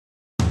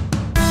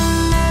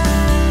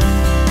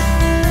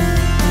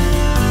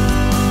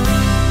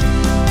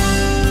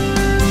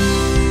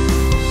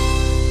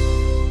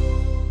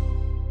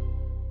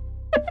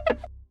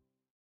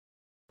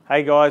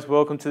Hey guys,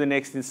 welcome to the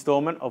next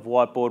instalment of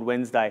Whiteboard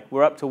Wednesday.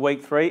 We're up to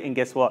week 3 and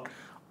guess what?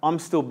 I'm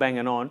still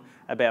banging on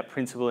about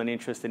principal and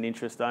interest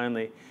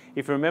only.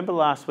 If you remember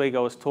last week, I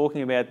was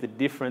talking about the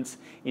difference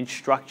in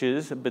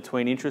structures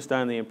between interest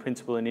only and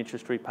principal and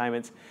interest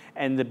repayments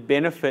and the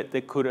benefit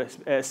that could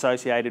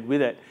associated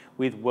with it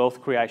with wealth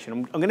creation.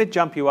 I'm going to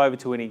jump you over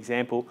to an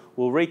example.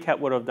 We'll recap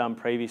what I've done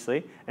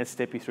previously and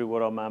step you through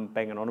what I'm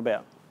banging on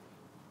about.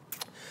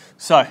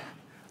 So,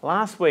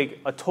 last week,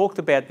 I talked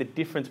about the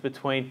difference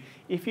between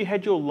if you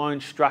had your loan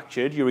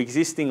structured, your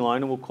existing loan,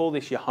 and we'll call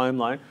this your home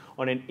loan,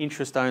 on an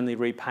interest-only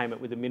repayment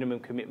with a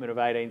minimum commitment of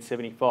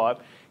 $1,875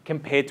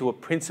 compared to a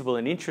principal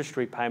and interest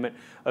repayment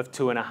of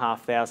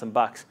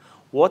 $2,500.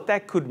 What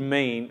that could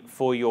mean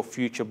for your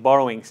future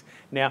borrowings.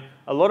 Now,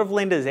 a lot of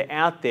lenders are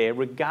out there,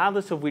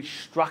 regardless of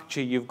which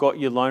structure you've got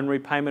your loan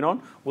repayment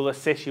on, will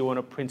assess you on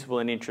a principal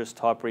and interest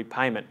type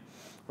repayment.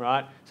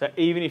 Right? So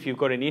even if you've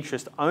got an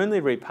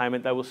interest-only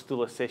repayment, they will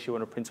still assess you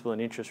on a principal and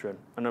interest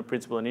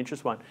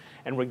one.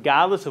 And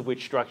regardless of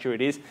which structure it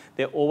is,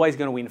 they're always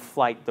going to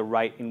inflate the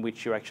rate in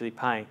which you're actually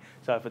paying.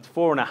 So if it's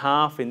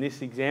 4.5 in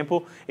this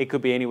example, it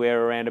could be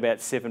anywhere around about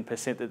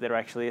 7% that they're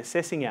actually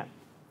assessing at.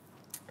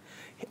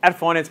 At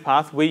Finance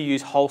Path, we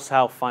use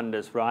wholesale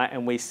funders, right?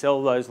 And we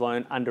sell those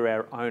loans under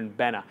our own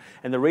banner.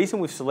 And the reason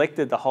we've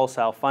selected the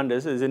wholesale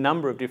funders, there's a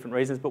number of different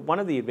reasons, but one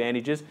of the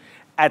advantages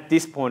at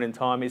this point in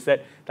time is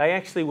that they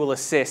actually will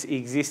assess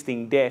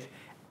existing debt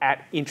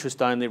at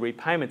interest-only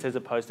repayments as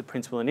opposed to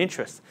principal and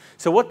interest.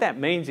 So what that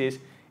means is,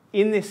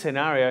 in this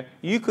scenario,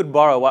 you could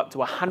borrow up to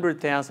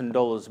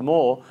 $100,000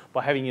 more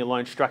by having your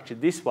loan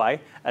structured this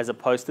way as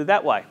opposed to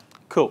that way.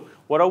 Cool.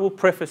 What I will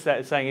preface that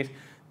as saying is,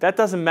 that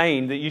doesn't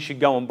mean that you should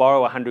go and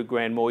borrow 100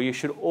 grand more. You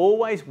should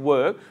always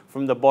work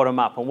from the bottom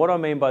up. And what I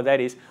mean by that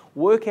is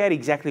work out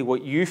exactly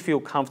what you feel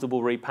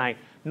comfortable repaying,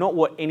 not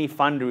what any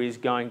funder is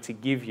going to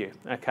give you,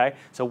 okay?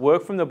 So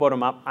work from the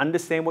bottom up,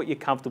 understand what you're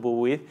comfortable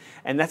with,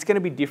 and that's going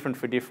to be different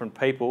for different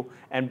people,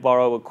 and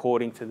borrow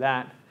according to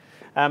that.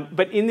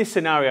 But in this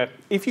scenario,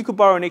 if you could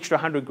borrow an extra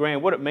 100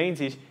 grand, what it means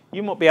is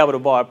you might be able to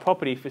buy a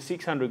property for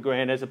 600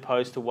 grand as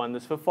opposed to one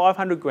that's for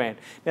 500 grand.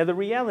 Now the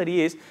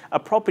reality is a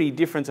property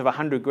difference of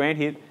 100 grand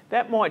here,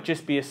 that might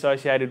just be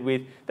associated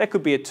with, that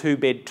could be a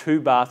 2-bed,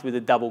 2-bath with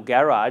a double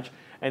garage,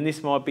 and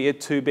this might be a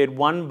 2-bed,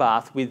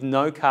 1-bath with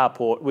no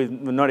carport, with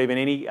not even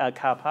any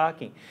car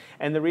parking.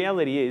 And the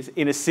reality is,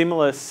 in a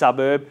similar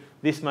suburb,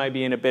 this may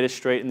be in a better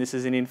street and this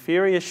is an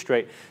inferior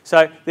street.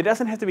 So there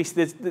doesn't have to be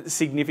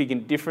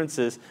significant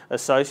differences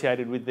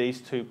associated with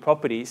these two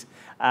properties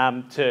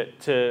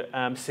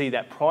to see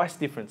that price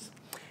difference.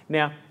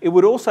 Now, it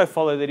would also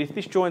follow that if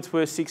this joint's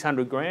worth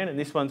 600 grand and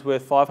this one's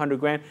worth 500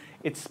 grand,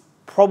 it's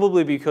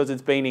probably because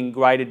it's been in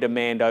greater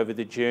demand over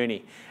the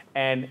journey.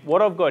 And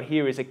what I've got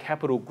here is a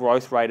capital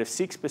growth rate of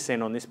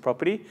 6% on this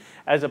property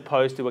as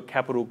opposed to a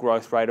capital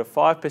growth rate of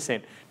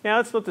 5%.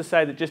 Now, it's not to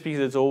say that just because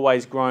it's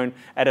always grown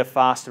at a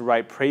faster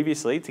rate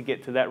previously to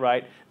get to that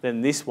rate than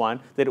this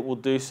one, that it will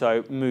do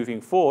so moving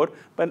forward.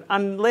 But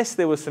unless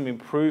there was some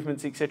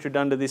improvements, etc.,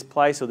 done to this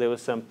place, or there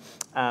was some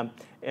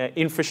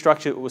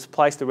infrastructure that was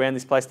placed around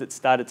this place that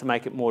started to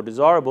make it more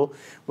desirable,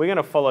 we're going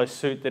to follow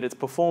suit that it's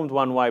performed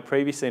one way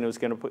previously and it was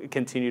going to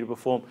continue to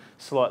perform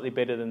slightly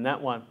better than that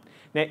one.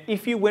 Now,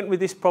 if you went with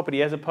this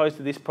property as opposed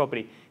to this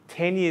property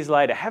 10 years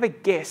later, have a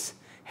guess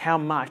how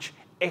much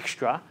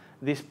extra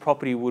this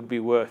property would be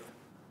worth.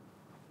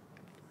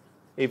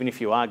 Even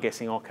if you are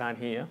guessing, I can't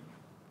hear.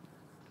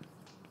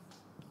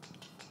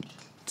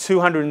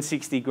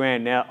 260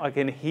 grand. Now, I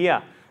can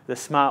hear the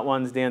smart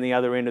ones down the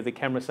other end of the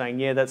camera saying,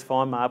 yeah, that's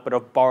fine, Mark, but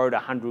I've borrowed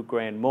 100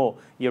 grand more.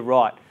 You're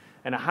right.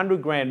 And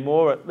 100 grand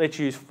more, let's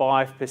use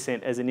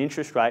 5% as an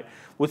interest rate,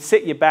 would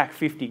set you back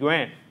 50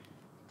 grand.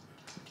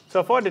 So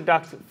if I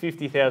deduct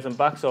 50,000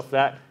 bucks off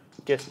that,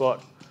 guess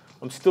what?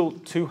 I'm still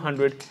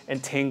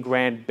 210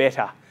 grand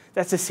better.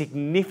 That's a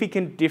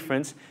significant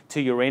difference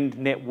to your end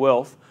net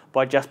wealth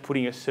by just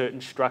putting a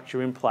certain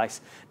structure in place.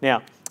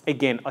 Now,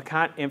 again, I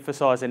can't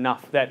emphasize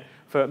enough that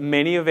for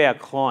many of our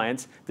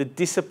clients, the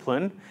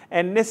discipline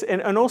and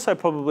also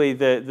probably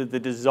the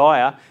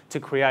desire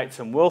to create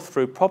some wealth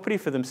through property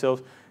for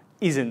themselves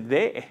isn't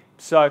there.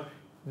 So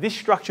this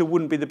structure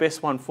wouldn't be the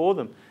best one for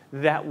them.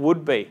 That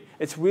would be.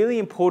 It's really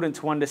important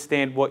to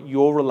understand what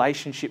your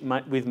relationship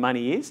with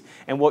money is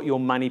and what your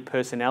money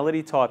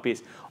personality type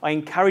is. I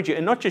encourage you,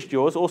 and not just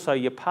yours, also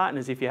your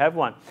partners if you have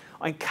one,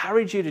 I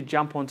encourage you to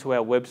jump onto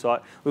our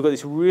website. We've got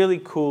this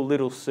really cool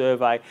little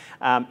survey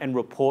and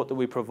report that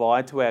we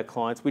provide to our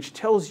clients which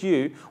tells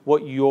you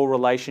what your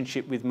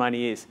relationship with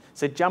money is.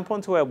 So jump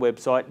onto our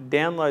website,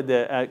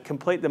 download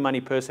complete the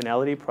money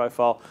personality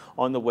profile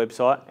on the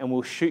website, and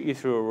we'll shoot you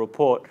through a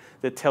report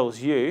that tells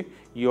you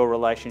your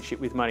relationship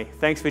with money.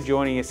 Thanks for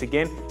joining us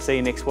again. See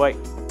you next week.